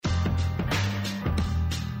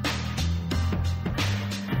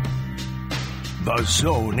The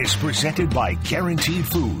Zone is presented by Guaranteed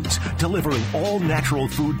Foods, delivering all natural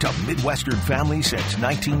food to Midwestern families since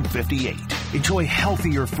 1958. Enjoy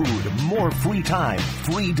healthier food, more free time,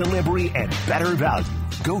 free delivery, and better value.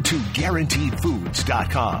 Go to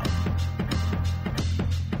GuaranteedFoods.com.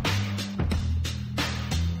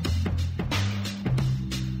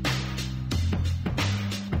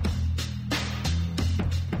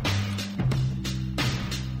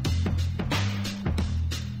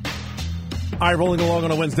 All right, rolling along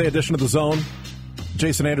on a Wednesday edition of The Zone.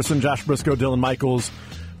 Jason Anderson, Josh Briscoe, Dylan Michaels,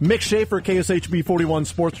 Mick Shaffer, KSHB 41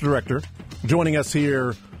 Sports Director, joining us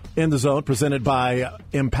here in The Zone, presented by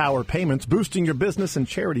Empower Payments, boosting your business and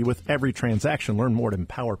charity with every transaction. Learn more at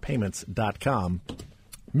empowerpayments.com.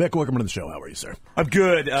 Mick, welcome to the show. How are you, sir? I'm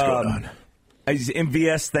good. What's going on? Is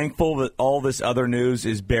MVS thankful that all this other news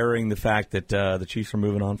is bearing the fact that the Chiefs are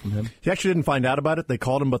moving on from him? He actually didn't find out about it. They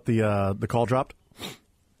called him, but the call dropped.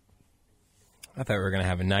 I thought we were going to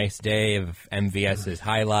have a nice day of MVS's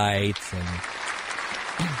highlights and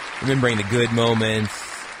remembering the good moments.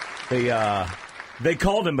 They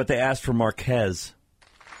called him, but they asked for Marquez.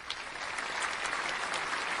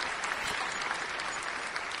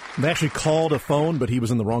 They actually called a phone, but he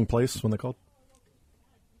was in the wrong place when they called.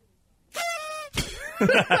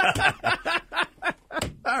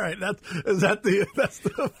 All right, that's the.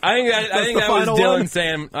 I think that was Dylan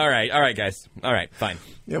saying, "All right, guys, all right, fine."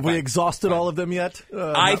 Have we exhausted all of them yet?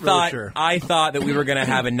 I thought that we were going to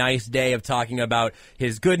have a nice day of talking about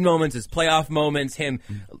his good moments, his playoff moments, him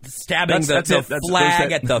stabbing the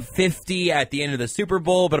flag at the 50 at the end of the Super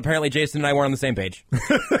Bowl. But apparently, Jason and I weren't on the same page.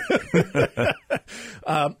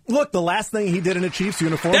 Look, the last thing he did in a Chiefs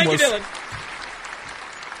uniform Thank was. you, Dylan.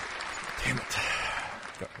 Damn it!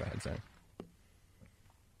 Go ahead, sorry.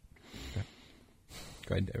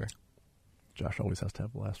 Go ahead, David. Josh always has to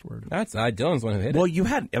have the last word. That's Dylan's one who hit it. Well, you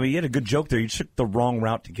had a good joke there. You took the wrong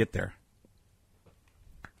route to get there.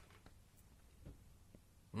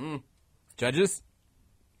 Judges?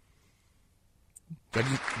 Oh,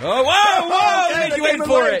 whoa! Okay, You waiting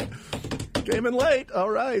for it. Came in late. All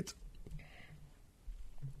right.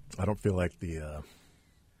 I don't feel like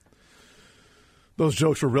those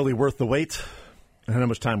jokes were really worth the wait and how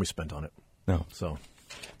much time we spent on it. No. So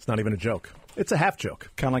it's not even a joke. It's a half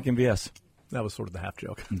joke. Kind of like MVS. That was sort of the half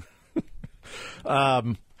joke.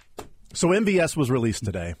 So MVS was released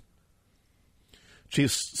today.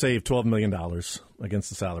 Chiefs saved $12 million against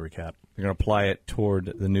the salary cap. They're going to apply it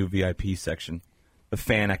toward the new VIP section, the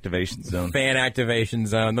fan activation zone. Fan activation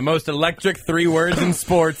zone. The most electric 3 words in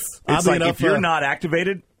sports. It's like if you're not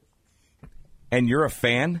activated and you're a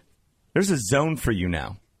fan, there's a zone for you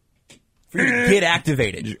now. Get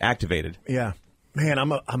activated. You're activated. Yeah. Man,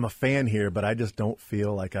 I'm a fan here, but I just don't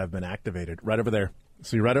feel like I've been activated. Right over there.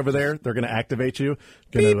 See, right over there, they're going to activate you,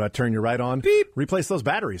 going to turn you right on, Beep. Replace those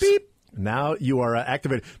batteries. Beep. Now you are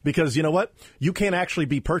activated because you know what? You can't actually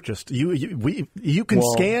be purchased. You can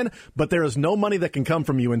scan, but there is no money that can come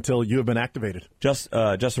from you until you have been activated.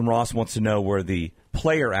 Justin Ross wants to know where the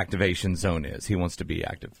player activation zone is. He wants to be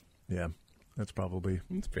active. Yeah, that's pretty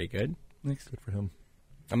good. Thanks. Good for him.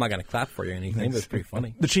 I'm not going to clap for you or anything, but it's pretty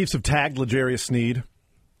funny. The Chiefs have tagged L'Jarius Sneed.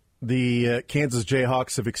 The Kansas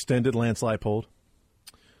Jayhawks have extended Lance Leipold.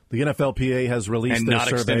 The NFLPA has released their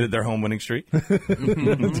survey. Extended their home winning streak.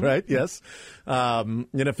 That's right, yes.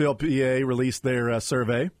 NFLPA released their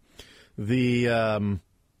survey. The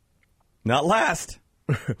Not last.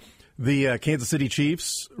 The Kansas City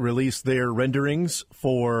Chiefs released their renderings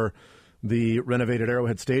for the renovated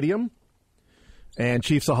Arrowhead Stadium. And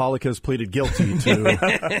Chiefsaholic has pleaded guilty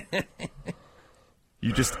to...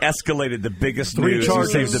 You just escalated the biggest 3 news.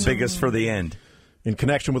 charges. You saved the biggest for the end. In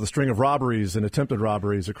connection with a string of robberies and attempted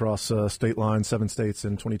robberies across state lines, 7 states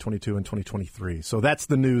in 2022 and 2023. So that's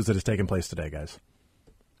the news that has taken place today, guys.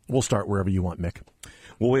 We'll start wherever you want, Mick.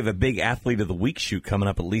 Well, we have a big Athlete of the Week shoot coming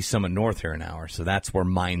up at Lee Summit North here in an hour, so that's where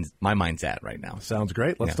my mind's at right now. Sounds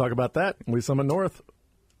great. Let's talk about that. Lee Summit North.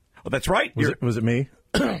 Oh, that's right. Was it me?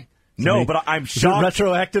 No, but I'm shocked. Is it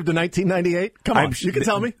retroactive to 1998? Come on, you can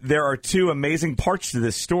tell me. There are 2 amazing parts to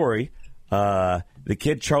this story. The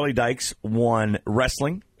kid, Charlie Dykes, won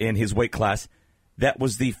wrestling in his weight class. That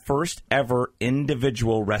was the first ever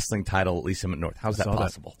individual wrestling title at Lee Summit North. How's that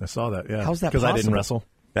possible? I saw that, yeah. How's that possible? Because I didn't wrestle.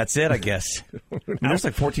 That's it, I guess. There's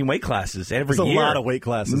like 14 weight classes every year. There's a lot of weight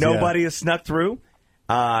classes. Nobody has snuck through.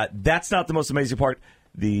 That's not the most amazing part.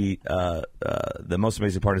 The most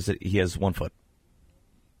amazing part is that he has 1 foot.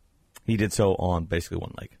 He did so on basically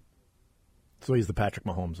 1 leg. So he's the Patrick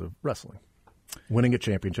Mahomes of wrestling. Winning a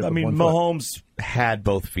championship. I mean, with 1 Mahomes had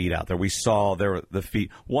both feet out there. We saw the feet.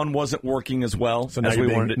 One wasn't working as well so as we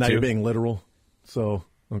wanted it to. Now you're being literal. So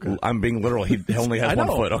Okay. I'm being literal. He only has 1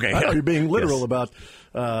 foot. Okay. I know you're being literal about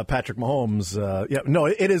Patrick Mahomes.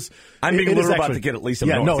 It is. I'm being literal about the kid at least.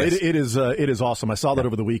 It is awesome. I saw that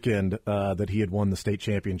over the weekend that he had won the state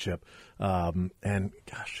championship. And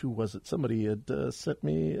gosh, who was it? Somebody had sent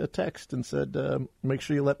me a text and said, "Make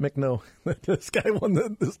sure you let Mick know that this guy won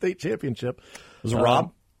the state championship." Was it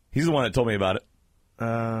Rob? He's the one that told me about it.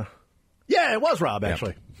 Yeah, it was Rob,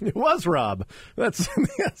 actually. Yeah. It was Rob.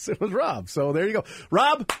 Yes, it was Rob. So there you go.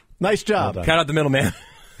 Rob, nice job. Cut out the middleman.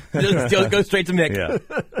 Just go straight to Mick. Yeah.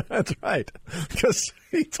 That's right. Because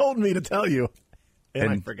he told me to tell you. And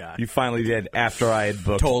I forgot. You finally did after I had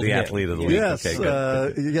booked the athlete of the week. Yes,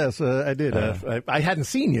 okay, I did. I hadn't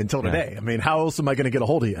seen you until today. I mean, how else am I going to get a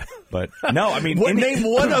hold of you? But no, I mean, name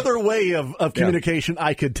one other way of communication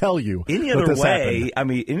I could tell you. Any other way? Happened. I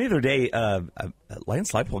mean, any other day,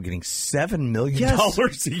 Lance Leipold getting $7 million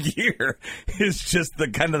a year is just the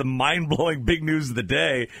kind of the mind blowing big news of the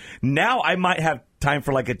day. Now I might have time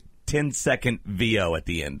for like a 10-second VO at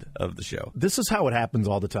the end of the show. This is how it happens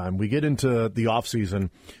all the time. We get into the off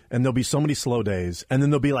season, and there'll be so many slow days, and then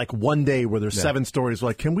there'll be like one day where there's 7 stories.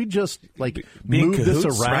 Like, can we just move this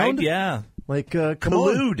around? Right? Yeah,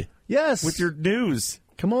 collude. Yes, with your news.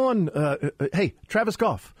 Come on, hey, Travis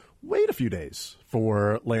Goff. Wait a few days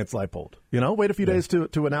for Lance Leipold. Wait a few days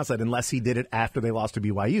to announce that, unless he did it after they lost to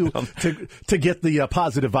BYU to get the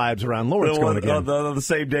positive vibes around Lawrence going again. On the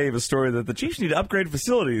same day of a story that the Chiefs need to upgrade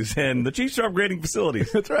facilities, and the Chiefs are upgrading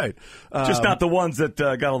facilities. That's right. Just not the ones that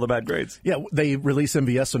got all the bad grades. Yeah, they release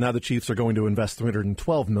MVS, so now the Chiefs are going to invest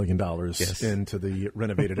 $312 million into the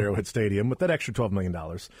renovated Arrowhead Stadium with that extra $12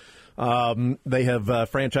 million. They have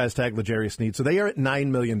franchise tag L'Jarius Sneed, so they are at $9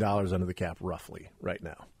 million under the cap roughly right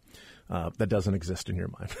now. That doesn't exist in your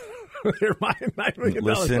mind. They're $9 million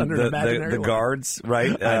Listen, under the guards,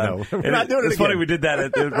 right? I know. We're not doing it It's funny we did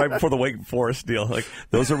that right before the Wake Forest deal. Like,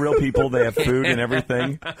 those are real people. They have food and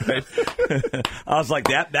everything. Right? I was like,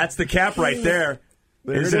 that's the cap right there.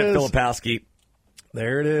 Isn't it, Filipowski?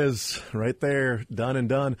 There it is, right there, done and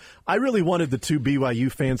done. I really wanted the 2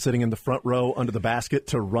 BYU fans sitting in the front row under the basket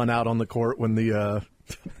to run out on the court when the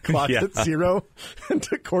clock hit 0 and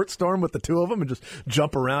to court storm with the 2 of them and just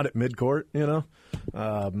jump around at midcourt.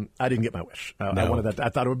 I didn't get my wish. I wanted that. I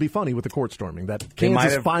thought it would be funny with the court storming. That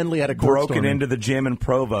Kansas finally had a court broken storming. Into the gym in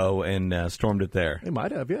Provo and stormed it there. They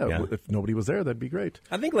might have, yeah. If nobody was there, that'd be great.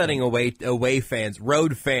 I think letting away fans,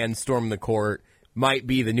 road fans, storm the court might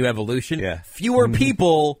be the new evolution. Yeah. Fewer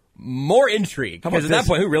people, more intrigue. Because at that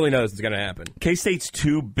point, who really knows what's going to happen? K-State's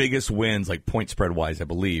 2 biggest wins, like point spread wise, I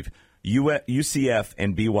believe, UCF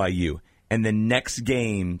and BYU. And the next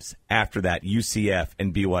games after that, UCF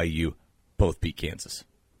and BYU both beat Kansas.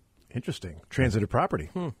 Interesting. Transitive property.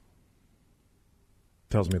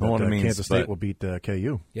 Tells me that Kansas State will beat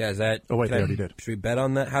KU. Yeah, is that? Oh, wait, they already did. Should we bet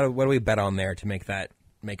on that? What do we bet on there to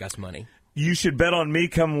make us money? You should bet on me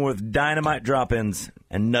coming with dynamite drop-ins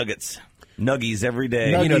and nuggies every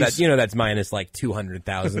day. You know that's minus like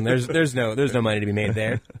 200,000. There's no money to be made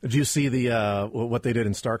there. Did you see the what they did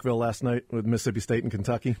in Starkville last night with Mississippi State and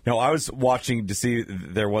Kentucky? No, I was watching to see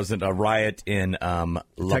there wasn't a riot in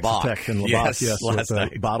Texas Tech in Lubbock, yes, last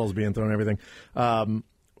night. Bottles being thrown and everything.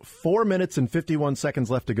 4 minutes and 51 seconds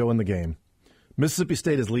left to go in the game. Mississippi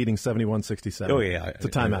State is leading 71-67. Oh yeah, it's a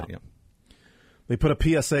timeout. Yeah. They put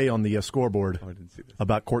a PSA on the scoreboard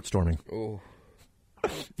about court storming. Oh.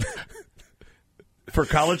 For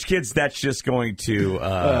college kids, that's just going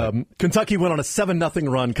to... Kentucky went on a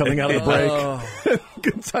 7-0 run coming out of the break.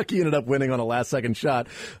 Kentucky ended up winning on a last-second shot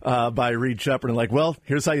by Reed Shepard. And like, well,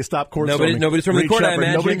 here's how you stop court storming. Nobody stormed the court, I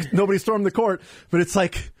imagine. Nobody stormed the court. But it's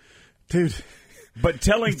like, dude... But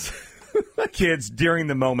telling kids during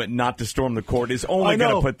the moment not to storm the court is only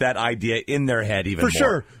going to put that idea in their head even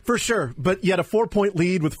more. For sure. But you had a 4-point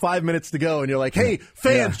lead with 5 minutes to go, and you're like, hey,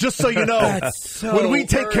 fans, just so you know, when we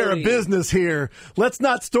take care of business here, let's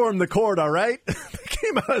not storm the court, all right? They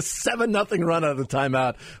came out a 7-0 run out of the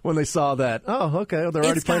timeout when they saw that. Oh, okay, they're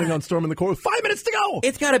already planning on storming the court with 5 minutes to go.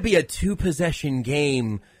 It's got to be a 2-possession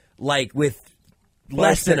game, like with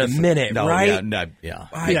less than a minute, right?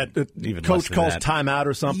 Even coach calls timeout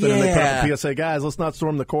or something, and they put up a PSA, guys, let's not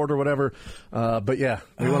storm the court or whatever. But yeah,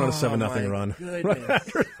 they went on a 7-0 run.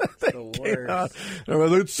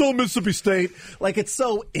 It's so Mississippi State. Like, it's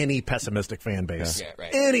so any pessimistic fan base. Yeah,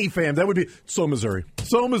 right. Any fan. That would be so Missouri.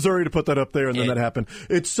 So Missouri to put that up there, and then that happened.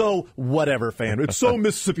 It's so whatever fan. It's so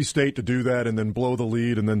Mississippi State to do that and then blow the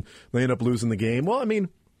lead, and then they end up losing the game. Well, I mean,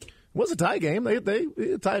 it was a tie game. They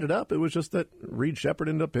tied it up. It was just that Reed Shepard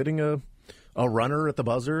ended up hitting a a runner at the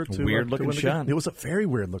buzzer. Weird-looking shot. It was a very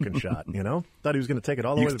weird-looking shot, Thought he was going to take it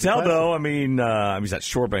all the way to the You can tell, basket. though, he's not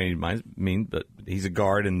short by any means, but he's a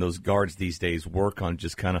guard, and those guards these days work on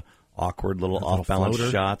just kind of awkward little off-balance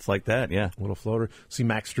shots like that, yeah. A little floater. See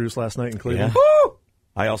Max Strus last night in Cleveland? Yeah.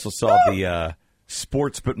 I also saw the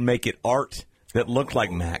sports but make it art that looked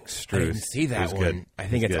like Max Strus. I didn't see that one. Good. I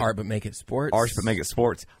think it's art but make it sports. Art but make it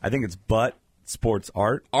sports. I think it's but sports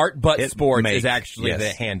art. Art but sports is actually the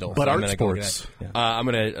handle. But art sports. I'm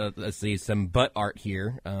going to, let's see, some butt art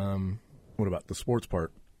here. What about the sports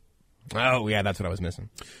part? Oh, yeah, that's what I was missing.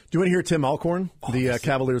 Do you want to hear Tim Alcorn, the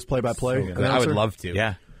Cavaliers play-by-play announcer? I would love to.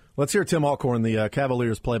 Yeah. Let's hear Tim Alcorn, the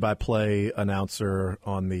Cavaliers play-by-play announcer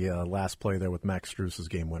on the last play there with Max Strus'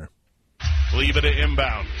 game winner. Kleba to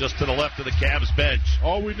inbound, just to the left of the Cavs bench.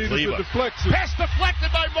 All we need is a deflection. Pass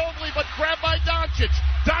deflected by Mobley, but grabbed by Doncic.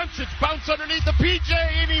 Doncic bounced underneath the PJ,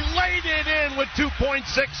 and he laid it in with 2.6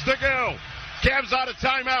 to go. Cavs out of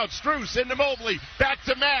timeout. Strus into Mobley. Back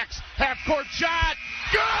to Max. Half-court shot.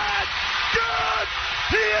 Good! Good!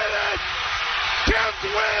 He hit it! Cavs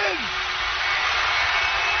win!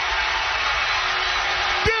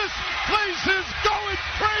 This place is going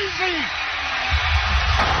crazy!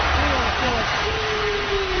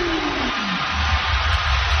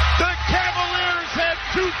 The Cavaliers had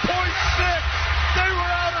 2.6. They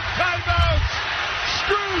were out of timeouts.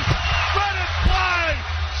 Strus let it fly.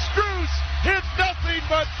 Strus hit nothing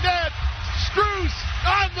but net. Strus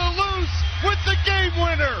on the loose with the game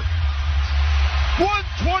winner.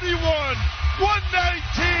 121, 119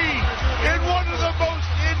 in one of the most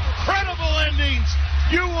incredible endings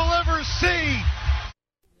you will ever see.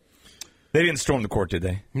 They didn't storm the court, did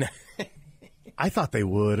they? I thought they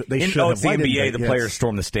would. They should have. It's the NBA. The players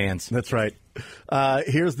storm the stands. That's right.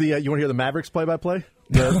 Here's the. You want to hear the Mavericks play-by-play?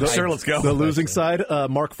 Sure, let's go. The losing side.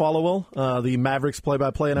 Mark Followell, the Mavericks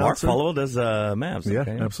play-by-play announcer. Mark Followell does Mavs. Yeah,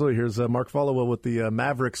 okay. absolutely. Here's Mark Followell with the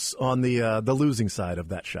Mavericks on the losing side of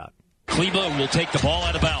that shot. Kleba will take the ball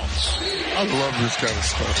out of bounds. I love this kind of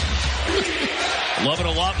stuff. Love it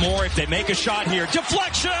a lot more if they make a shot here.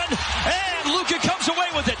 Deflection! And Luka comes away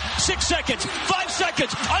with it. 6 seconds, 5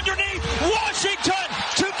 seconds, underneath. Washington!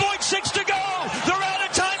 2.6 to go. They're out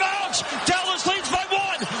of timeouts. Dallas leads by 1.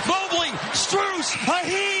 Mobley, Strus, a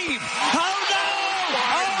heave. Oh no!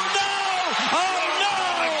 Oh no! Oh no!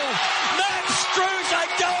 Max Strus, I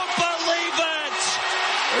don't believe it.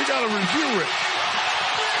 They got to review it.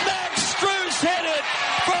 Max Strus hit it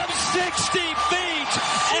from 60 feet.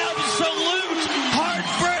 Absolute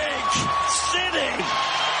heartbreak city.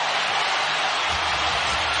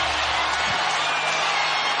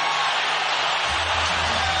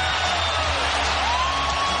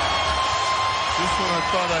 This one I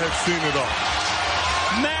thought I had seen it all.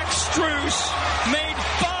 Max Strus made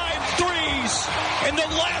 5 threes in the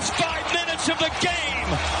last 5 minutes of the game,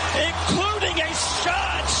 including a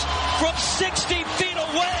shot from 60 feet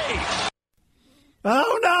away.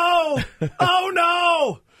 Oh no! Oh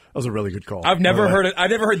no! That was a really good call. I've never heard it.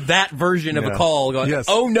 I've never heard that version of a call going. Yes.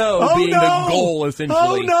 Oh no! Oh, being no! the goal essentially.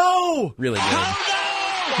 Oh no! Really good.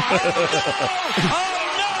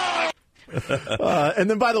 And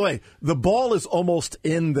then, by the way, the ball is almost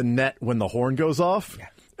in the net when the horn goes off. Yeah.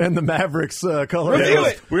 And the Mavericks color. Review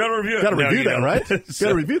it. We got to review it. Got to review that, right? Got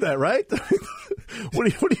to review that, right? What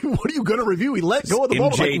are you going to review? He let go of the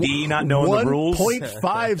ball. MJD not knowing the rules.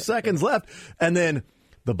 1.5 seconds left, and then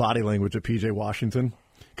the body language of PJ Washington.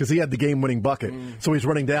 Because he had the game-winning bucket. So he's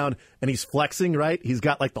running down, and he's flexing, right? He's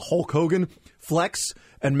got like the Hulk Hogan flex,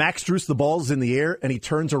 and Max Strus, the ball's in the air, and he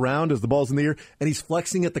turns around as the ball's in the air, and he's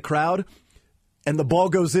flexing at the crowd, and the ball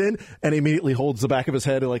goes in, and he immediately holds the back of his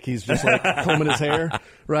head like he's just like combing his hair,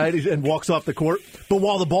 right? And walks off the court. But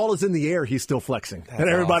while the ball is in the air, he's still flexing. And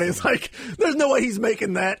everybody's like, there's no way he's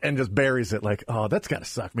making that, and just buries it like, oh, that's got to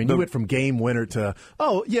suck. I mean, you went from game winner to,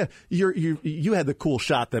 oh, yeah, you had the cool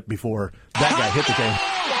shot that before that guy hit the game.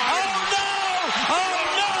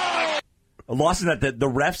 A loss in that the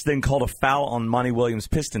refs then called a foul on Monty Williams'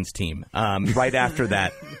 Pistons team right after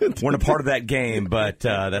that. Weren't a part of that game, but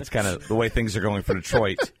that's kind of the way things are going for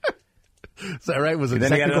Detroit. Is that right? Was it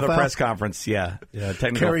then he had another foul? press conference, yeah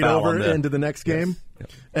technical carried foul over into the next game, Yes.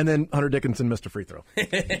 And then Hunter Dickinson missed a free throw.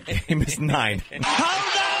 He missed 9.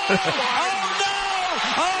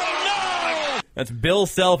 That's Bill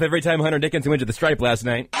Self every time Hunter Dickinson went to the stripe last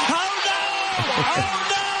night.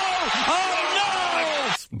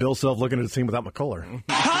 Bill Self looking at his team without McCullough.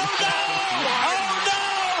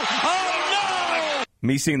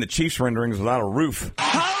 Me seeing the Chiefs renderings without a roof.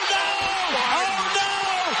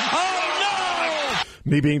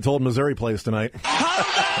 Me being told Missouri plays tonight.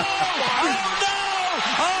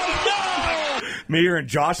 Me hearing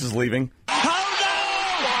Josh is leaving.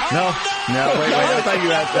 Wait. I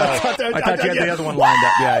thought you had the other one lined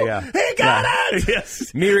up. Yeah. He got it!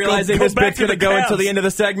 Yes. Me realizing Go this back bit's to going to the go Cavs. until the end of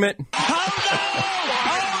the segment.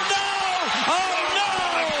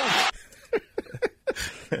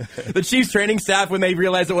 The Chiefs training staff, when they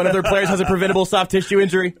realize that one of their players has a preventable soft tissue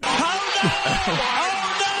injury.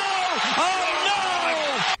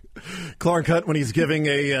 Clark Hunt, when he's giving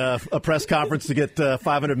a press conference to get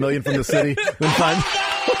 $500 million from the city,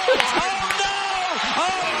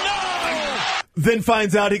 then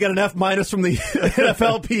finds out he got an F- from the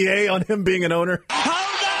NFLPA on him being an owner.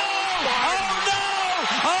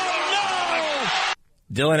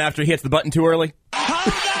 Dylan, after he hits the button too early.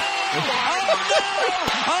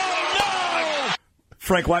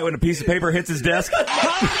 Frank White, when a piece of paper hits his desk.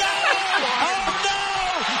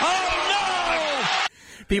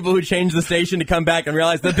 People who change the station to come back and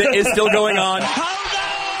realize the bit is still going on.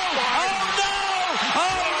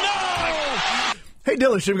 Hey,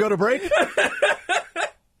 Dylan, should we go to break?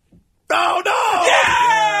 Oh, no!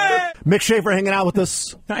 Yeah! Mick Shaffer hanging out with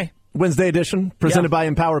us. Hi. Wednesday edition, presented by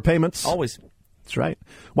Empower Payments. Always. That's right.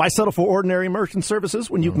 Why settle for ordinary merchant services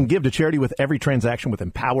when you can give to charity with every transaction with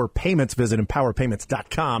Empower Payments? Visit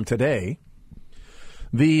empowerpayments.com today.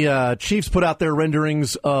 The Chiefs put out their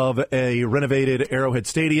renderings of a renovated Arrowhead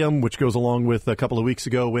Stadium, which goes along with a couple of weeks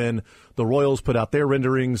ago when the Royals put out their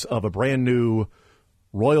renderings of a brand new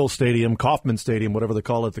Royal Stadium, Kauffman Stadium, whatever they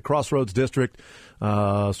call it, the Crossroads District,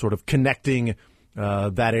 sort of connecting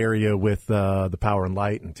that area with the Power and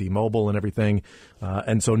Light and T-Mobile and everything.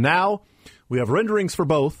 And so now we have renderings for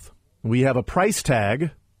both. We have a price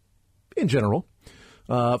tag, in general,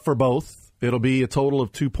 for both. It'll be a total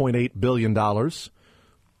of $2.8 billion.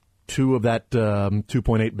 Two of that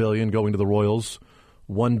 $2.8 billion going to the Royals.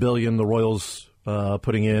 $1 billion the Royals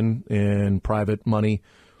putting in private money.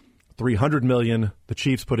 $300 million the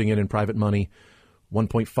Chiefs putting in private money.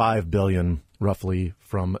 $1.5 billion roughly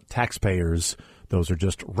from taxpayers. Those are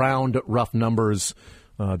just round, rough numbers.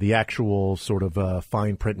 The actual sort of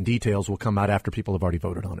fine print and details will come out after people have already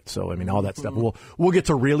voted on it. So, I mean, all that stuff. We'll get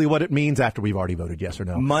to really what it means after we've already voted yes or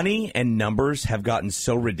no. Money and numbers have gotten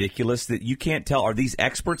so ridiculous that you can't tell, are these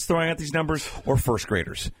experts throwing out these numbers or first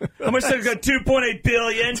graders? How much they got? 2.8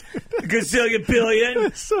 billion, gazillion billion.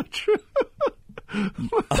 That's so true.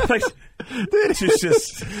 It's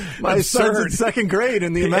just my son's in second grade,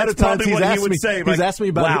 and the amount of times he's asked me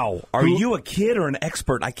about. Wow, are you a kid or an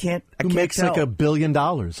expert? I can't. Who makes tell. like $1 billion?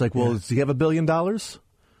 Like, well, does he have $1 billion? Well,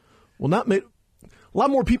 not a lot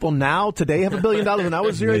more people now today have $1 billion than I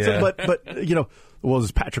was here. Yeah. But you know, well,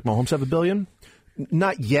 does Patrick Mahomes have $1 billion?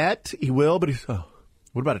 Not yet. He will, but he's. Oh,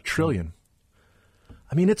 what about $1 trillion?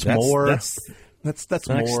 I mean, it's more. That's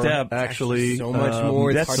more, step. Actually. So much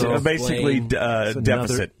more. That's basically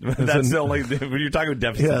deficit. That's the only, when you're talking about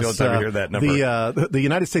deficit, you don't ever hear that number. The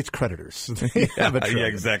United States creditors. Yeah,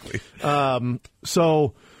 exactly.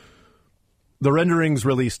 So the renderings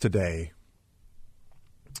released today.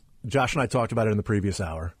 Josh and I talked about it in the previous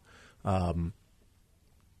hour. How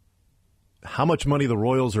much money the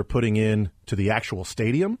Royals are putting in to the actual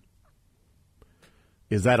stadium?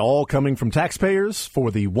 Is that all coming from taxpayers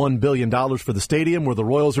for the $1 billion for the stadium, where the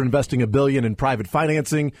Royals are investing $1 billion in private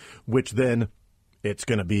financing, which then it's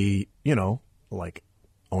going to be, you know, like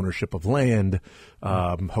ownership of land,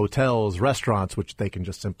 hotels, restaurants, which they can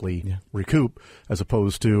just simply recoup, as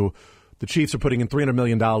opposed to the Chiefs are putting in $300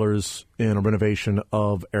 million in a renovation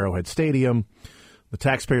of Arrowhead Stadium. The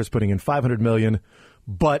taxpayers putting in $500 million.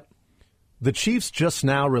 But the Chiefs just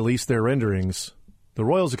now released their renderings, the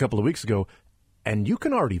Royals a couple of weeks ago, and you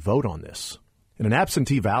can already vote on this in an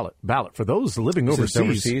absentee ballot. For those living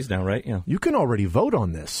overseas now, right? Yeah, you can already vote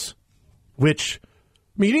on this. Which, I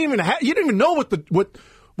mean, you didn't even know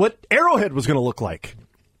what Arrowhead was going to look like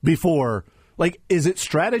before. Like, is it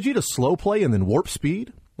strategy to slow play and then warp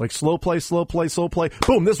speed? Like slow play.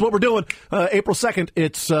 Boom! This is what we're doing. April 2nd.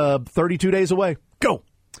 It's 32 days away. Go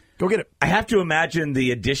get it. I have to imagine the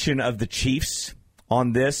addition of the Chiefs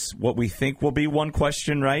on this. What we think will be one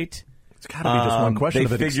question, right? It's got to be just one question. They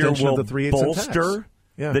of an figure extension will of the 3/8 bolster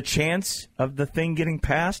tax. the chance of the thing getting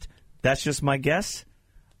passed. That's just my guess.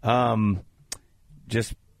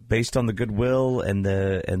 Just based on the goodwill and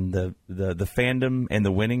the fandom and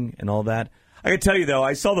the winning and all that. I can tell you though,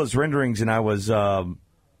 I saw those renderings and I was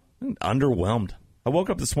underwhelmed. I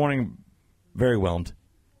woke up this morning very whelmed,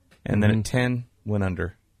 and then at 10 went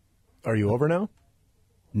under. Are you over now?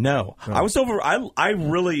 No, I was over. I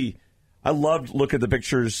loved looking at the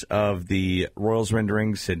pictures of the Royals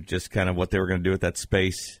renderings and just kind of what they were going to do with that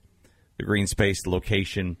space, the green space, the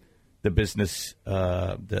location, the business,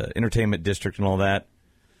 the entertainment district, and all that.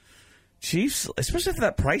 Chiefs, especially for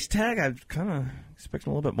that price tag, I'd kind of expect a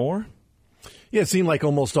little bit more. Yeah, it seemed like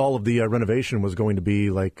almost all of the renovation was going to be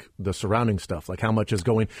like the surrounding stuff, like how much is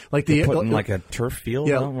going, like They're putting like a turf field.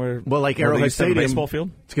 Yeah, where, well, like where Arrowhead Stadium, baseball field.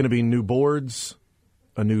 It's going to be new boards,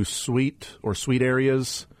 a new suite or suite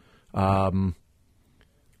areas,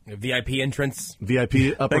 VIP entrance,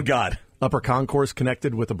 VIP upper Thank God. upper concourse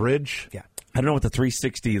connected with a bridge. Yeah. I don't know what the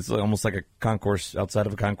 360 is, almost like a concourse outside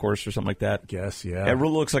of a concourse or something like that. Yes, yeah. It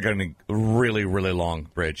really looks like a really, really long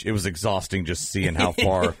bridge. It was exhausting just seeing how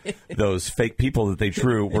far those fake people that they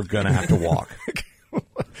drew were going to have to walk.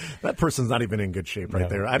 That person's not even in good shape right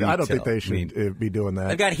there. I don't think they should be doing that.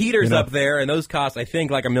 They've got heaters up there, and those cost, I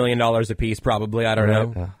think, like $1 million a piece, probably. I don't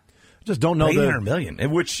know. Just don't know $800 million,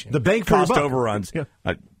 in which the bank cost overruns. Yeah.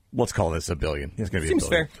 Let's call this $1 billion. It's going to be Seems $1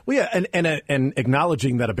 billion. fair. Well, yeah, and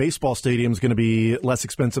acknowledging that a baseball stadium is going to be less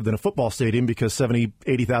expensive than a football stadium because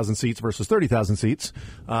 80,000 seats versus 30,000 seats.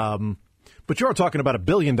 But you're talking about $1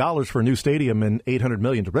 billion for a new stadium and $800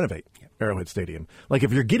 million to renovate Arrowhead Stadium. Like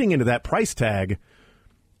if you're getting into that price tag,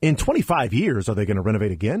 in 25 years, are they going to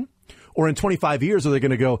renovate again? Or in 25 years, are they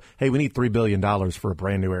going to go, hey, we need $3 billion for a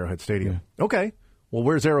brand new Arrowhead Stadium? Yeah. Okay. Well,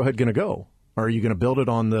 where's Arrowhead going to go? Are you going to build it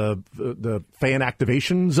on the fan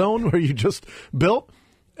activation zone where you just built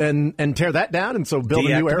and tear that down and so build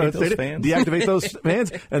a new Arrowhead Stadium? Deactivate those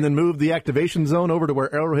fans and then move the activation zone over to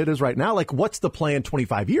where Arrowhead is right now? Like, what's the plan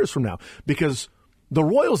 25 years from now? Because the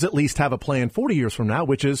Royals at least have a plan 40 years from now,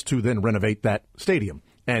 which is to then renovate that stadium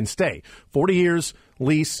and stay. 40 years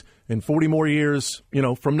lease and 40 more years,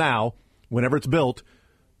 from now, whenever it's built.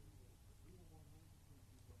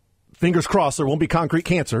 Fingers crossed there won't be concrete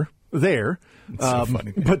cancer there. So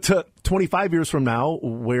funny. But 25 years from now,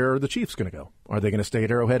 where are the Chiefs going to go? Are they going to stay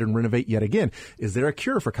at Arrowhead and renovate yet again? Is there a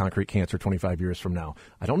cure for concrete cancer 25 years from now?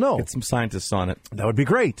 I don't know. Get some scientists on it. That would be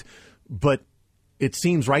great. But it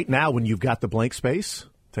seems right now when you've got the blank space,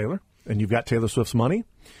 Taylor, and you've got Taylor Swift's money,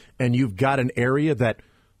 and you've got an area that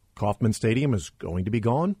Kauffman Stadium is going to be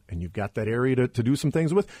gone, and you've got that area to do some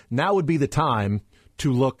things with, now would be the time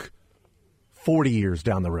to look 40 years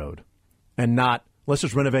down the road and not, let's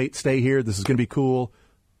just renovate, stay here, this is going to be cool.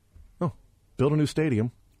 Oh, build a new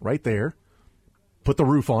stadium right there. Put the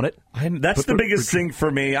roof on it. That's the biggest thing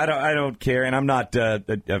for me. I don't care, and I'm not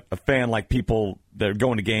a fan like people that are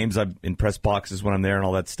going to games. I'm in press boxes when I'm there and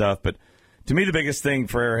all that stuff. But to me, the biggest thing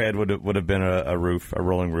for Arrowhead would have been a roof, a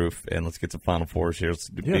rolling roof, and let's get some Final Fours here. Let's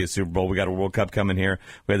be a Super Bowl. We got a World Cup coming here.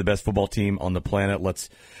 We have the best football team on the planet. Let's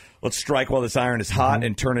strike while this iron is hot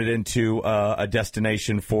and turn it into a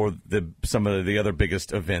destination for some of the other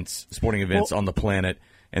biggest events, sporting events on the planet.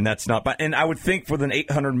 And that's not. And I would think with an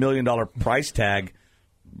 $800 million price tag,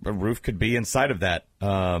 a roof could be inside of that.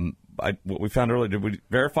 What we found earlier, did we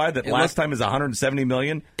verify that last time is $170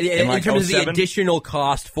 million? In terms of the additional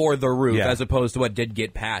cost for the roof, as opposed to what did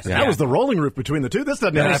get passed. That was the rolling roof between the two. This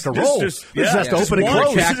doesn't have to roll. This has to open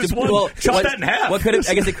and close. Chop that in half. What could it,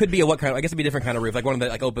 I guess it could be what kind? I guess it'd be a different kind of roof, like one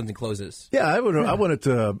that opens and closes. Yeah, I want it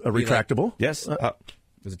a retractable. Yes, it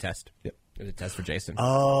was a test. Yep. It was a test for Jason.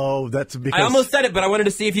 Oh, that's because I almost said it, but I wanted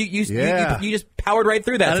to see if you just powered right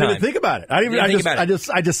through that. I didn't even think about it. I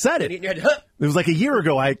just said it. It was like a year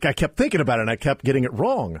ago. I kept thinking about it, and I kept getting it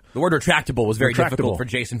wrong. The word retractable was very difficult for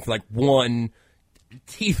Jason for like one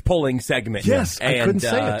teeth-pulling segment. Yes, I couldn't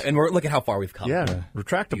say it. And look at how far we've come. Yeah,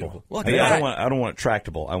 retractable. Look at that. I don't want it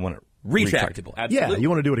tractable. I want it retractable. Absolutely. Yeah, you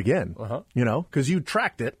want to do it again. Because you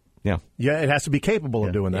tracked it. Yeah, it has to be capable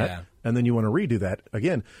of doing that. Yeah. And then you want to redo that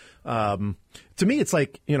again. To me, it's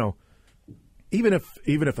like, even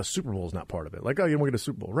if a Super Bowl is not part of it, like, we're going to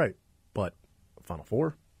Super Bowl, right? But Final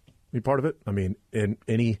Four, be part of it. I mean, in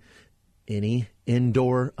any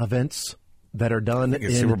indoor events that are done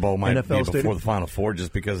in Super Bowl might NFL be before stadium. the Final Four,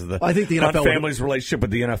 just because of the I think the NFL family's relationship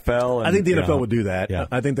with the NFL. And, I think the NFL would do that. Yeah.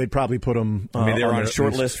 I think they'd probably put them. They were on a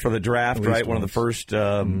short list for the draft, right? One of the first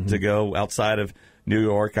to go outside of New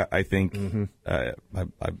York. I think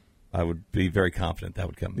I would be very confident that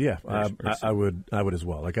would come. Yeah, I would as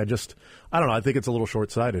well. Like I don't know. I think it's a little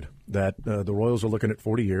short-sighted that the Royals are looking at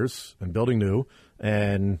 40 years and building new,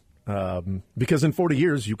 and because in 40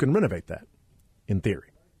 years you can renovate that, in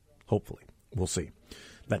theory. Hopefully, we'll see.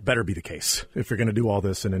 That better be the case if you're going to do all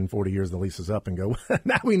this, and in 40 years the lease is up and go.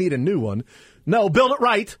 Now we need a new one. No, build it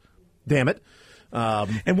right. Damn it.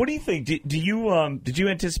 And what do you think? Did you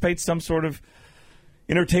anticipate some sort of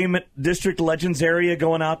entertainment district legends area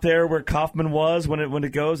going out there where Kauffman was when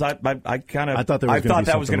it goes? I thought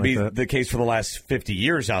that was going to be the case for the last 50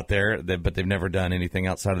 years out there, but they've never done anything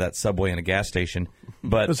outside of that Subway and a gas station.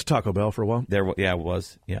 But it was a Taco Bell for a while. It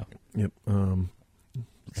was. Yeah. Yep.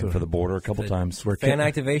 for the border a couple times. Fan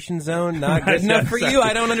activation zone, not good enough for you?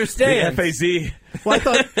 I don't understand. The FAZ. Well,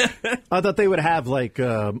 I thought they would have like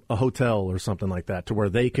a hotel or something like that to where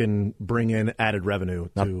they can bring in added revenue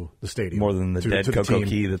to the stadium. More than the dead Coco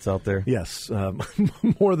Key that's out there? Yes.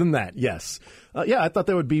 More than that, yes. I thought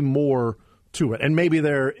there would be more to it. And maybe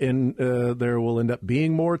there will end up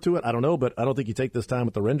being more to it. I don't know, but I don't think you take this time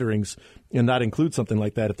with the renderings and not include something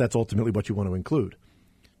like that if that's ultimately what you want to include.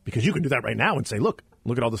 Because you can do that right now and say, look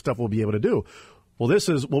at all the stuff we'll be able to do. Well,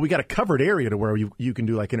 we got a covered area to where you can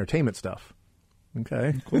do like entertainment stuff.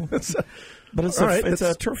 Okay, cool. But it's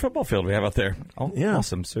a turf football field we have out there. Oh, yeah.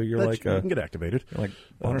 Awesome. So you're like you can get activated. You're like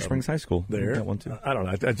Bonner Springs High School. There. That one too. I don't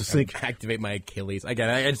know. I just think activate my Achilles.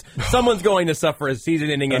 Someone's going to suffer a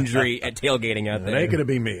season-ending injury at tailgating out there. It ain't going to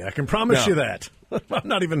be me. I can promise you that. I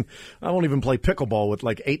won't even play pickleball with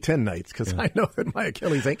like 8-10 nights because I know that my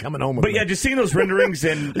Achilles ain't coming home with me. But just seeing those renderings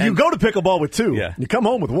and you go to pickleball with 2. Yeah. You come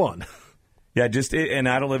home with 1. Yeah, and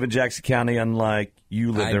I don't live in Jackson County, unlike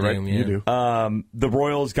you live there, right? Yeah. You do. The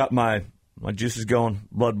Royals got my juices going,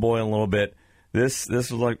 blood boiling a little bit. This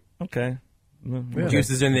was like, okay.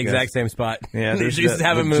 Juices are in the exact same spot. Yeah, the juices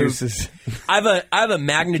haven't moved. I have a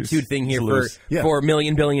magnitude thing here for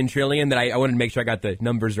million, billion, trillion that I wanted to make sure I got the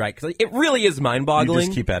numbers right because it really is mind-boggling. You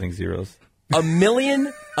just keep adding zeros. A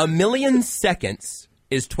million seconds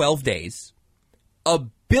is 12 days. A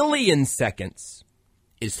billion seconds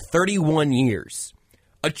is 31 years.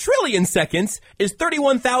 A trillion seconds is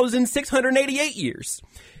 31,688 years.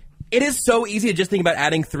 It is so easy to just think about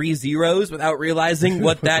adding 3 zeros without realizing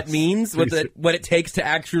what that means, what it takes to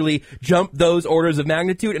actually jump those orders of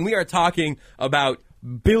magnitude. And we are talking about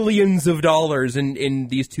billions of dollars in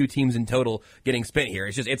these two teams in total getting spent here.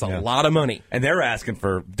 It's a lot of money. And they're asking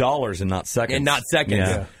for dollars and not seconds.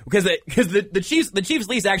 Yeah. Because the Chiefs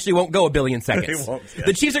lease actually won't go a billion seconds. They won't, yeah.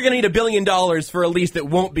 The Chiefs are going to need $1 billion for a lease that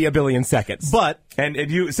won't be a billion seconds. But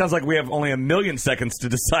it sounds like we have only 1 million seconds to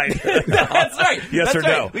decide. That's right. Yes or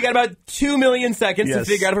no. We got about 2 million seconds to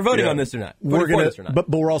figure out if we're voting on this or not. But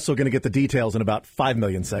we're also going to get the details in about 5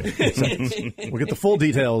 million seconds. We'll get the full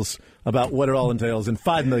details about what it all entails in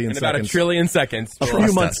 5 million seconds. In about 1 trillion seconds. A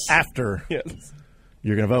few months after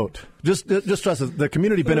you're going to vote. Just trust us. The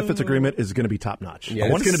community benefits agreement is going to be top notch. Yeah,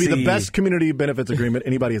 it's going to be the best community benefits agreement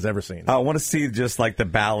anybody has ever seen. I want to see just like the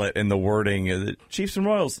ballot and the wording. The Chiefs and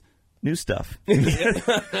Royals, new stuff.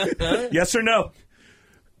 Yes or no?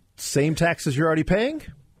 Same taxes you're already paying?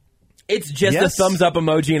 It's just a thumbs up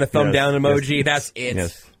emoji and a thumb down emoji. That's it.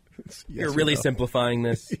 Yes. You're really simplifying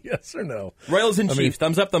this. Yes or no? Royals and Chiefs,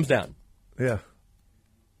 thumbs up, thumbs down. Yeah.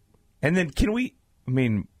 And then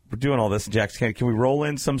we're doing all this in Jackson. Can we roll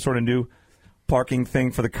in some sort of new parking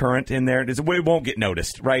thing for the Current in there? It won't get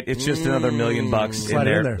noticed, right? It's just another $1 million in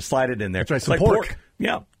there. Slide it in there. That's right, some pork.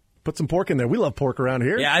 Yeah. Put some pork in there. We love pork around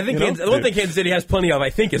here. Yeah, I think the one thing Kansas City has plenty of,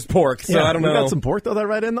 I think, is pork. So I don't know. We got some pork, throw that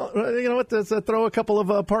right in. You know what? Throw a couple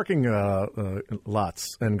of parking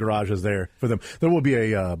lots and garages there for them. There will be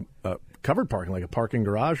a covered parking, like a parking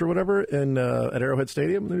garage or whatever, at Arrowhead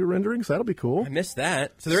Stadium. New renderings. That'll be cool. I missed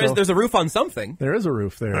that. So there's a roof on something. There is a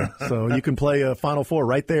roof there, so you can play Final Four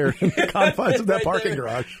right there in the confines of that parking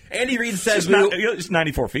garage. Andy Reid says it's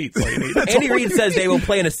 94 feet. So Andy Reid says they will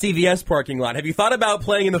play in a CVS parking lot. Have you thought about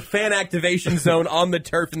playing in the fan activation zone on the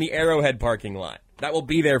turf in the Arrowhead parking lot? That will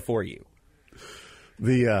be there for you.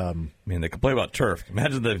 They complain about turf.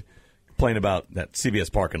 Imagine the complain about that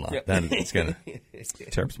CVS parking lot. Then it's going to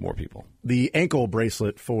tear up some more people. The ankle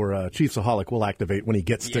bracelet for Chiefsaholic will activate when he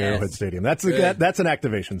gets to Arrowhead Stadium. That's an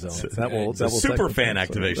activation zone. That will super fan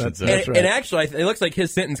activation zone. That's right. And actually, it looks like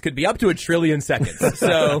his sentence could be up to 1 trillion seconds.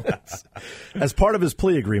 So, as part of his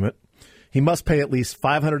plea agreement, he must pay at least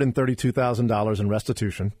 $532,000 in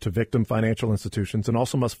restitution to victim financial institutions and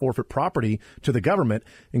also must forfeit property to the government,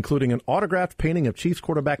 including an autographed painting of Chiefs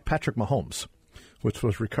quarterback Patrick Mahomes, which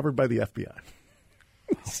was recovered by the FBI.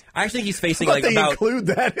 I actually think he's facing include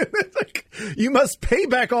that. You must pay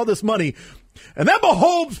back all this money, and that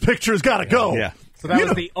Mahomes picture's got to go. Yeah. So that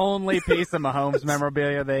was the only piece of Mahomes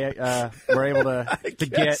memorabilia they were able to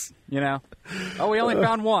get, Oh, we only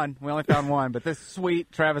found one. But this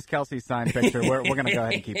sweet Travis Kelce signed picture, we're going to go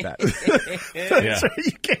ahead and keep that.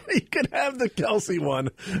 You can have the Kelce one.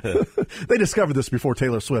 They discovered this before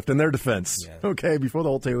Taylor Swift, in their defense. Yeah. Okay, before the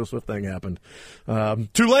whole Taylor Swift thing happened.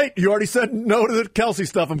 Too late. You already said no to the Kelce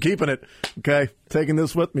stuff. I'm keeping it. Okay, taking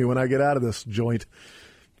this with me when I get out of this joint.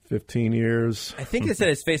 15 years. I think it said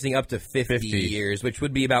it's facing up to 50 years, which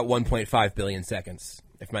would be about 1.5 billion seconds,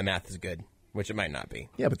 if my math is good, which it might not be.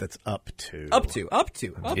 Yeah, but that's up to. Up to.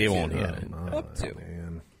 It won't hit it. Up to.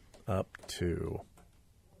 Man. Up to.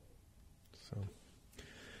 So,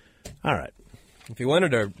 all right. If he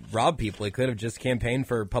wanted to rob people, he could have just campaigned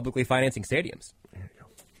for publicly financing stadiums.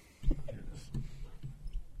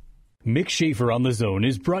 Mick Shaffer on the Zone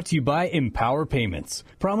is brought to you by Empower Payments,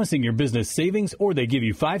 promising your business savings or they give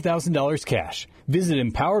you $5,000 cash. Visit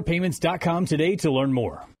empowerpayments.com today to learn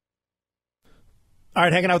more. All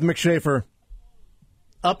right, hanging out with Mick Shaffer.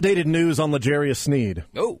 Updated news on L'Jarius Sneed.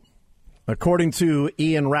 Oh. According to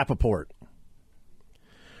Ian Rappaport,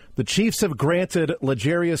 the Chiefs have granted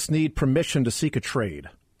L'Jarius Sneed permission to seek a trade.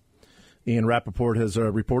 Ian Rappaport has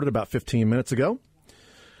reported about 15 minutes ago.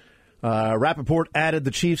 Rappaport added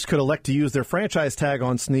the Chiefs could elect to use their franchise tag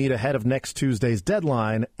on Sneed ahead of next Tuesday's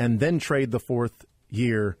deadline and then trade the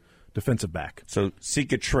fourth-year defensive back. So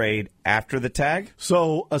seek a trade after the tag?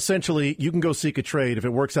 So essentially, you can go seek a trade. If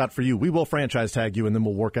it works out for you, we will franchise tag you, and then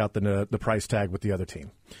we'll work out the price tag with the other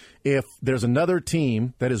team. If there's another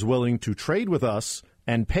team that is willing to trade with us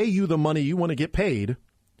and pay you the money you want to get paid,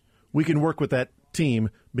 we can work with that team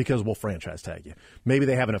because we'll franchise tag you. Maybe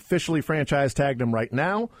they haven't officially franchise tagged him right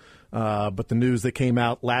now, but the news that came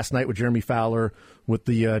out last night with Jeremy Fowler with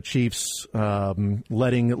the Chiefs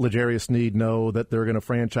letting L'Jarius Sneed know that they're going to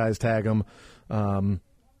franchise tag him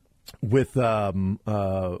with here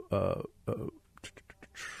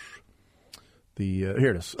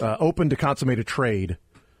it is, open to consummate a trade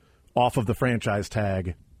off of the franchise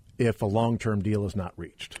tag if a long-term deal is not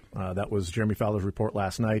reached. That was Jeremy Fowler's report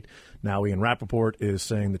last night. Now Ian Rappaport is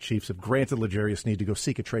saying the Chiefs have granted L'Jarius Sneed to go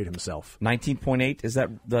seek a trade himself. 19.8, is that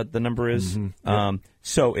the number is? Mm-hmm. Yep.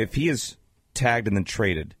 So if he is tagged and then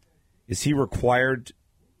traded, is he required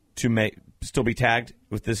to still be tagged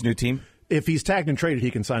with this new team? If he's tagged and traded,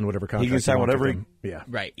 he can sign whatever contract. He can sign whatever. Yeah,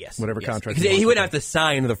 right. Yes, whatever yes. contract. He wouldn't have to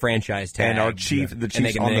sign the franchise tag. And the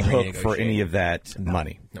Chiefs on the hook for any of that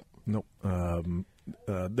money. Nope.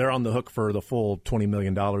 They're on the hook for the full $20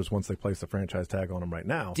 million once they place the franchise tag on him right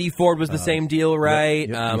now. D Ford was the same deal, right?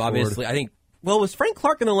 Yep, obviously, I think. Well, was Frank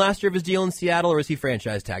Clark in the last year of his deal in Seattle, or was he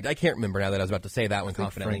franchise tagged? I can't remember now that I was about to say that one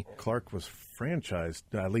confidently. Frank Clark was franchised,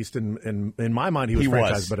 at least in my mind, he was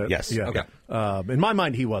franchised. But yes, yeah. Okay. In my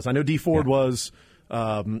mind, he was. I know D Ford was.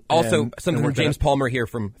 Also, something from James Palmer here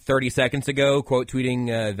from 30 seconds ago, quote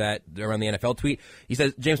tweeting that around the NFL tweet. He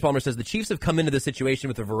says, James Palmer says, the Chiefs have come into this situation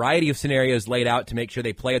with a variety of scenarios laid out to make sure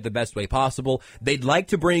they play it the best way possible. They'd like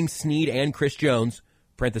to bring Sneed and Chris Jones,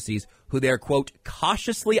 parentheses, who they're, quote,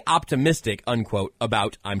 cautiously optimistic, unquote,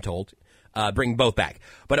 about, I'm told, bring both back.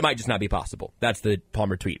 But it might just not be possible. That's the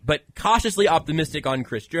Palmer tweet. But cautiously optimistic on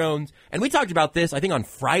Chris Jones. And we talked about this, I think, on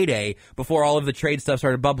Friday before all of the trade stuff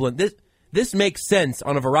started bubbling. This makes sense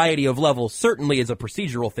on a variety of levels, certainly as a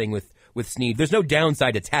procedural thing with Sneed. There's no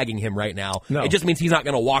downside to tagging him right now. No. It just means he's not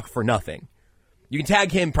going to walk for nothing. You can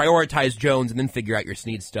tag him, prioritize Jones, and then figure out your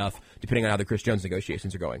Sneed stuff, depending on how the Chris Jones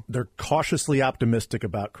negotiations are going. They're cautiously optimistic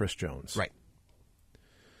about Chris Jones. Right.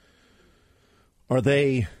 Are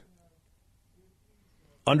they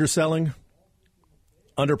underselling,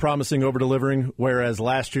 under-promising, over-delivering, whereas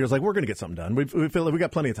last year was like, we're going to get something done. We feel like we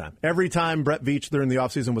got plenty of time. Every time Brett Veach during the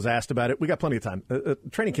offseason was asked about it, we got plenty of time.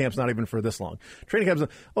 Training camp's not even for this long. Training camp's, it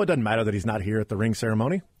doesn't matter that he's not here at the ring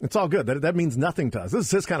ceremony. It's all good. That means nothing to us. This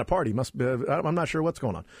is his kind of party. I'm not sure what's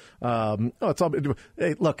going on. It's all.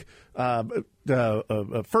 Hey, look,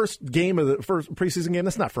 first game of the first preseason game,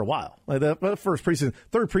 that's not for a while. Like the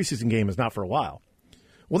third preseason game is not for a while.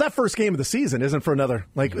 Well, that first game of the season isn't for another.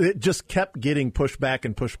 Like, it just kept getting pushed back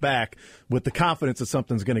and pushed back with the confidence that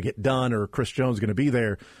something's going to get done or Chris Jones is going to be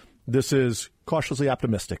there. This is cautiously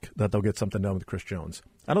optimistic that they'll get something done with Chris Jones.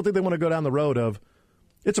 I don't think they want to go down the road of,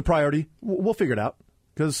 it's a priority, we'll figure it out,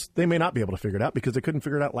 because they may not be able to figure it out because they couldn't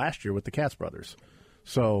figure it out last year with the Katz brothers.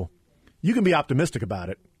 So you can be optimistic about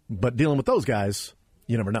it, but dealing with those guys,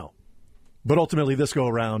 you never know. But ultimately, this go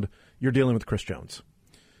around, you're dealing with Chris Jones.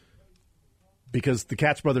 Because the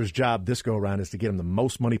Katz brothers' job this go-around is to get him the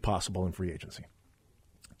most money possible in free agency.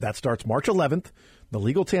 That starts March 11th, the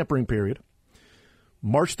legal tampering period.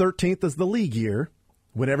 March 13th is the league year,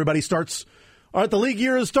 when everybody starts, all right, the league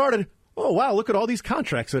year has started. Oh, wow, look at all these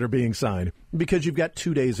contracts that are being signed. Because you've got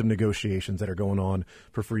 2 days of negotiations that are going on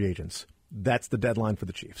for free agents. That's the deadline for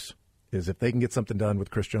the Chiefs, is if they can get something done with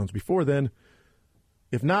Chris Jones before then.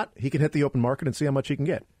 If not, he can hit the open market and see how much he can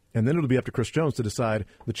get. And then it'll be up to Chris Jones to decide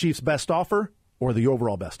the Chiefs' best offer or the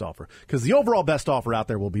overall best offer. Because the overall best offer out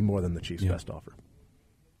there will be more than the Chiefs' best offer.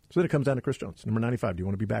 So then it comes down to Chris Jones, number 95. Do you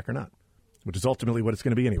want to be back or not? Which is ultimately what it's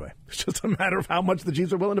going to be anyway. It's just a matter of how much the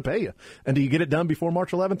Chiefs are willing to pay you. And do you get it done before March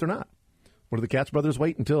 11th or not? Or do the Katz brothers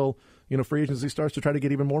wait until free agency starts to try to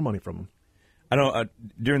get even more money from them? I know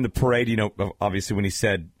during the parade, obviously when he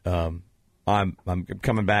said, I'm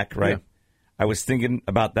coming back, right? I was thinking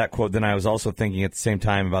about that quote. Then I was also thinking at the same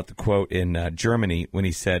time about the quote in Germany when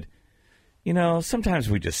he said,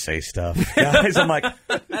 sometimes we just say stuff. Guys, I'm like,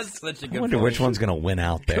 that's such a good I wonder point. which one's going to win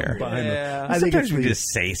out there. Yeah. I think Sometimes we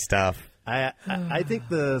just say stuff. I think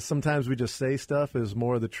the sometimes we just say stuff is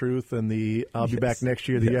more of the truth, and the I'll be back next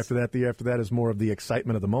year, the year after that is more of the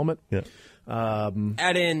excitement of the moment. Yeah.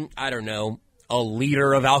 Add in, I don't know, a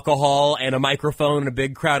liter of alcohol and a microphone and a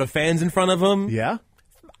big crowd of fans in front of him. Yeah.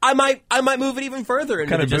 I might move it even further. Into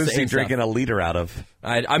Kind of just booze saying you drinking stuff. a liter out of?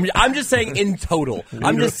 I'm just saying in total.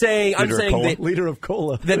 I'm saying that liter of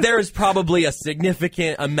cola. that there is probably a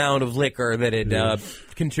significant amount of liquor that had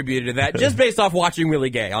contributed to that, just based off watching Willie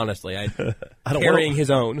Gay. Honestly, carrying his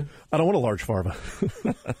own. I don't want a large farva.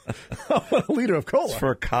 I want a liter of cola. It's for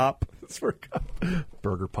a cop. It's for a cop.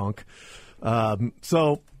 Burger punk.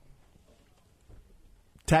 So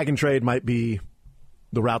tag and trade might be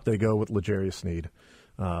the route they go with L'Jarius Sneed.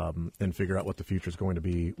 And figure out what the future is going to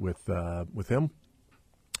be with him,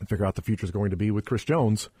 and figure out the future is going to be with Chris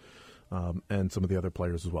Jones and some of the other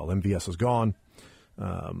players as well. MVS is gone.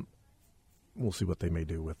 We'll see what they may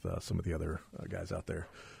do with some of the other guys out there.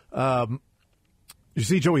 You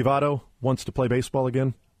see, Joey Votto wants to play baseball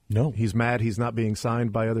again. No, he's mad. He's not being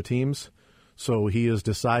signed by other teams, so he has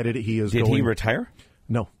decided he is. Did he retire?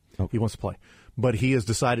 No, he wants to play, but he has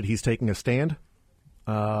decided he's taking a stand.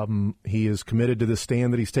 He is committed to this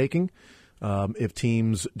stand that he's taking. If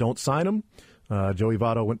teams don't sign him, Joey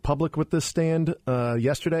Votto went public with this stand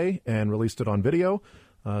yesterday and released it on video.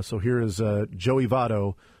 So here is Joey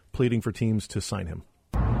Votto pleading for teams to sign him.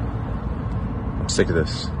 I'm sick of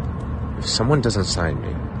this. If someone doesn't sign me,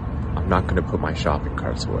 I'm not going to put my shopping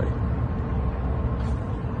carts away.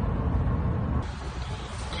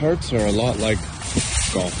 Carts are a lot like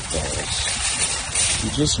golf balls. You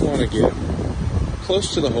just want to get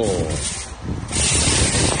close to the hole.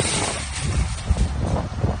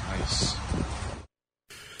 Nice.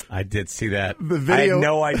 I did see that. The video, I had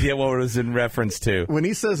no idea what it was in reference to. When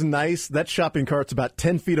he says nice, that shopping cart's about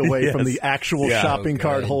 10 feet away from the actual shopping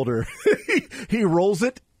cart holder. He rolls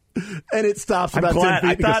it, and it stops about 10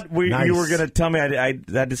 feet. I thought you were going to tell me I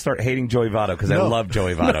had to start hating Joey Votto because I love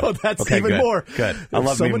Joey Votto. No, that's okay, even good, more. Good. I if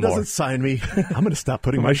love someone me more. doesn't sign me, I'm going to stop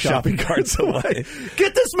putting my shopping carts away.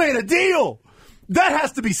 Get this man a deal. That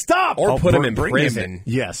has to be stopped. Or put him in prison.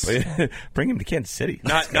 Yes. Bring him to Kansas City.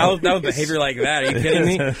 Not with behavior like that. Are you kidding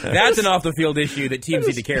me? That's an off-the-field issue that teams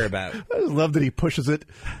need to care about. I just love that he pushes it,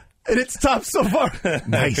 and it stops so far.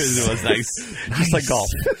 Nice. It was nice. Just like golf.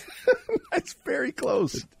 That's very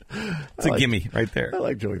close. It's a gimme right there. I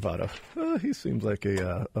like Joey Votto. He seems like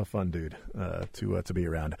a fun dude to be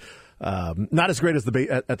around. Not as great as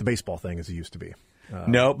at the baseball thing as he used to be.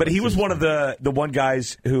 No, but he was one of the one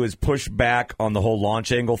guys who has pushed back on the whole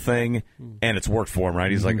launch angle thing, and it's worked for him, right?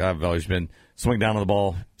 He's like, I've always been swing down on the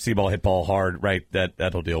ball, see ball, hit ball hard, right?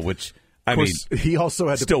 That whole deal, which I mean, he also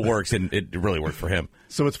had still works, and it really worked for him.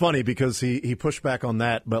 So it's funny because he pushed back on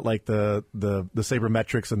that, but like the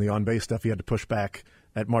sabermetrics and the on base stuff, he had to push back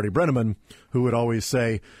at Marty Brennaman, who would always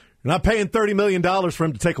say, "You're not paying $30 million for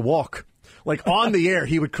him to take a walk." Like on the air,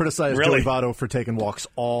 he would criticize Joey Votto for taking walks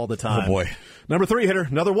all the time. Oh boy, number 3 hitter,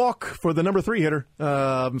 another walk for the number 3 hitter.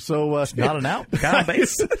 Not an out, got on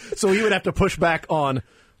base. So he would have to push back on.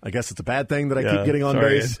 I guess it's a bad thing that I keep getting on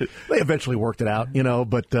base. They eventually worked it out,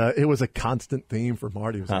 but it was a constant theme for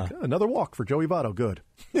Marty. It was like, another walk for Joey Votto, good.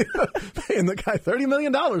 Paying the guy $30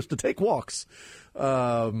 million to take walks.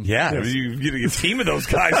 You get a team of those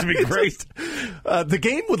guys would be great. The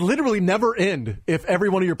game would literally never end if every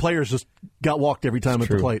one of your players just got walked every time at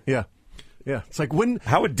the plate. Yeah. It's like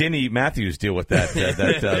how would Denny Matthews deal with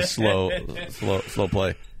that slow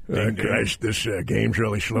play? Gosh, this game's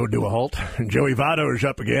really slowed to a halt. Joey Votto is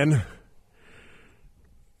up again.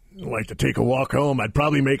 I'd like to take a walk home. I'd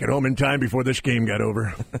probably make it home in time before this game got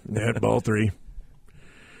over. At ball 3.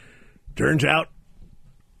 Turns out,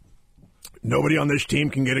 nobody on this team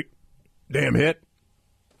can get a damn hit.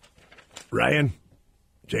 Ryan,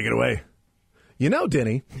 take it away. You know,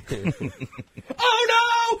 Denny. Oh,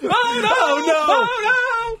 no! Oh,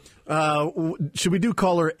 no! Should we do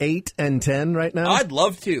caller 8 and 10 right now? I'd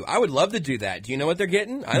love to. I would love to do that. Do you know what they're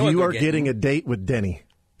getting? I know you what are getting a date with Denny.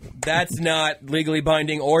 That's not legally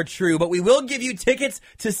binding or true, but we will give you tickets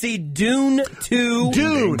to see Dune 2.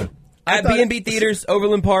 Dune! At B&B Theaters,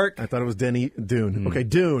 Overland Park. I thought it was Dune. Okay,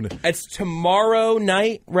 Dune. It's tomorrow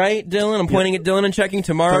night, right, Dylan? I'm pointing at Dylan and checking.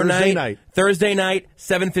 Thursday night,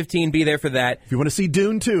 7:15. Be there for that. If you want to see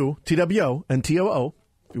Dune 2, TWO and TOO.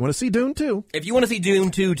 If you want to see Dune 2. If you want to see Dune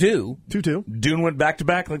 2. Dune went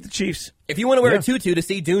back-to-back like the Chiefs. If you want to wear a tutu to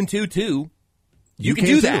see Dune 2, you can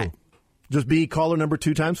do that. Just be caller number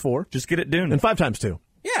 2 times 4. Just get it done. And 5 times 2.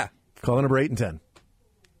 Yeah. Caller number 8 and 10.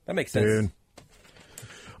 That makes sense. Dude.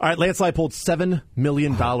 All right, Lance Leipold, $7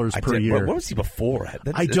 million per year. What was he before?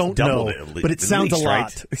 I don't know, but it sounds a lot.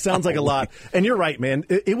 Right? It sounds like a lot. And you're right, man.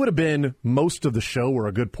 It would have been most of the show or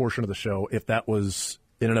a good portion of the show if that was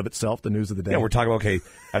in and of itself the news of the day. Yeah, we're talking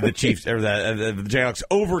about, the Chiefs or the Jayhawks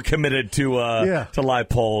overcommitted to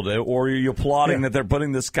Leipold, or are you applauding that they're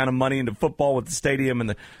putting this kind of money into football with the stadium and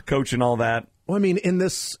the coach and all that? Well, I mean, in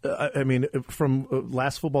this, from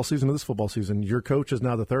last football season to this football season, your coach is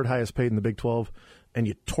now the 3rd highest paid in the Big 12. And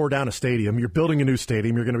you tore down a stadium. You're building a new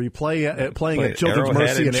stadium. You're going to be playing at Children's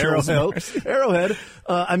Mercy and Arrowhead.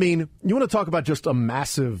 I mean, you want to talk about just a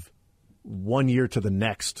massive 1 year to the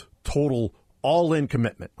next total all-in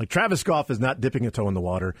commitment. Like Travis Goff is not dipping a toe in the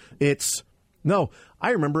water. I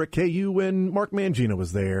remember at KU when Mark Mangina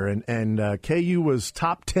was there, and KU was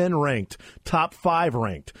top 10 ranked, top 5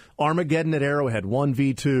 ranked. Armageddon at Arrowhead,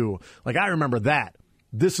 1v2. Like, I remember that.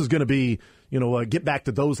 This is going to be, get back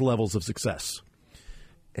to those levels of success.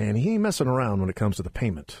 And he ain't messing around when it comes to the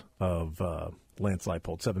payment of Lance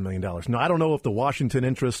Leipold, $7 million. Now, I don't know if the Washington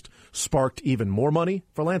interest sparked even more money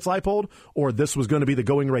for Lance Leipold, or this was going to be the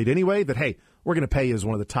going rate anyway, that, hey, we're going to pay you as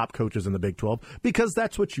one of the top coaches in the Big 12, because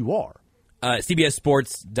that's what you are.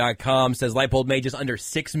 CBSSports.com says Leipold made just under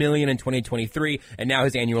 $6 million in 2023, and now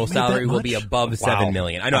his annual salary will be above $7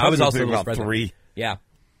 million. I know, I was also a little surprised. 3. Yeah.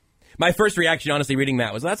 My first reaction, honestly, reading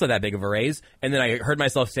that was, that's not that big of a raise. And then I heard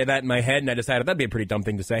myself say that in my head, and I decided that'd be a pretty dumb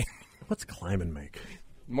thing to say. What's Kleiman make?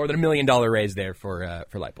 More than $1 million raise there for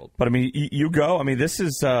Leipold. But, I mean, you go. I mean, this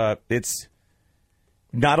is it's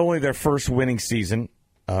not only their first winning season.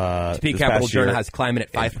 Speed Capital Journal has Kleiman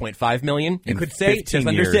at $5.5 million. You could say just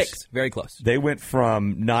under 6. Very close. They went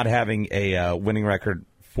from not having a winning record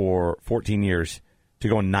for 14 years to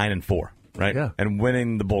going 9-4, right? Yeah. And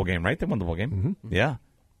winning the bowl game, right? They won the bowl game. Mm-hmm. Yeah.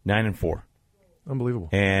 9-4. Unbelievable.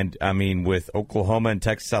 And, I mean, with Oklahoma and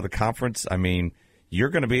Texas out of the conference, I mean, you're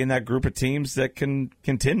going to be in that group of teams that can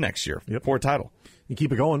contend next year for a title. You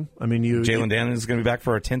keep it going. I mean, Jalen Daniels is going to be back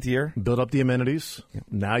for our 10th year. Build up the amenities. Yep.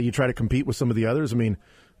 Now you try to compete with some of the others. I mean,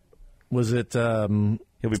 was it... He'll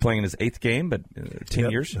be playing in his 8th game, but 10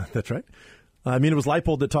 years. That's right. I mean, it was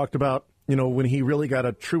Leipold that talked about, when he really got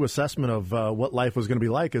a true assessment of what life was going to be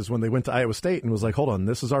like is when they went to Iowa State and was like, hold on,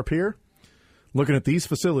 this is our peer? Looking at these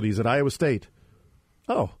facilities at Iowa State.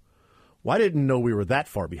 Oh, well, I didn't know we were that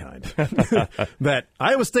far behind. That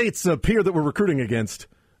Iowa State's a peer that we're recruiting against,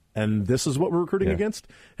 and this is what we're recruiting against?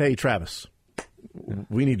 Hey, Travis,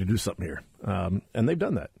 we need to do something here. And they've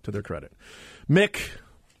done that, to their credit. Mick,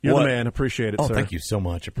 you're the man. Appreciate it, sir. Thank you so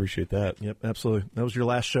much. Appreciate that. Yep, absolutely. That was your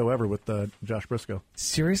last show ever with Josh Briscoe.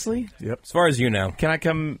 Seriously? Yep. As far as you know. Can I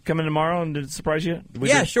come in tomorrow and surprise you?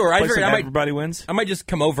 Yeah, sure. Everybody wins? I might just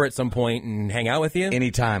come over at some point and hang out with you.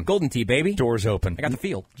 Anytime. Golden Tee, baby. Doors open. I got the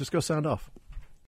field. Just go sound off.